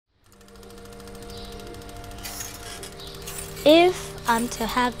If I'm to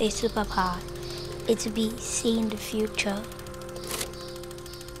have a superpower, it would be seeing the future.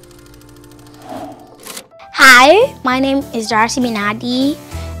 Hi, my name is Darasimi Nadi.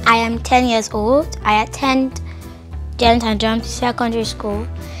 I am 10 years old. I attend St. John's Secondary School.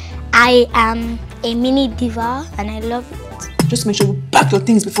 I am a mini diva and I love it. Just make sure you pack your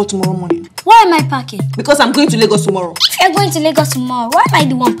things before tomorrow morning. Why am I packing? Because I'm going to Lagos tomorrow. If you're going to Lagos tomorrow, why am I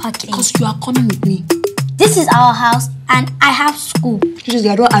the one packing? Because you are coming with me. This is our house and I have school.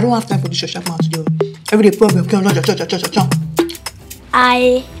 I don't have time for this shop mouth today. Every day problem.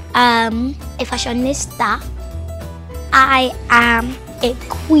 I am a fashionista. I am a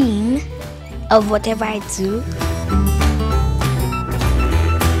queen of whatever I do.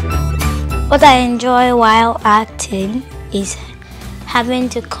 What I enjoy while acting is having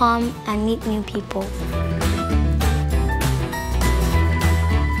to come and meet new people.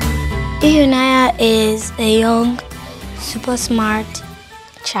 Ihunanya is a young, super smart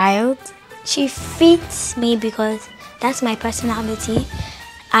child. She fits me because that's my personality.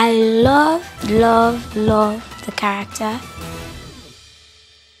 I love the character.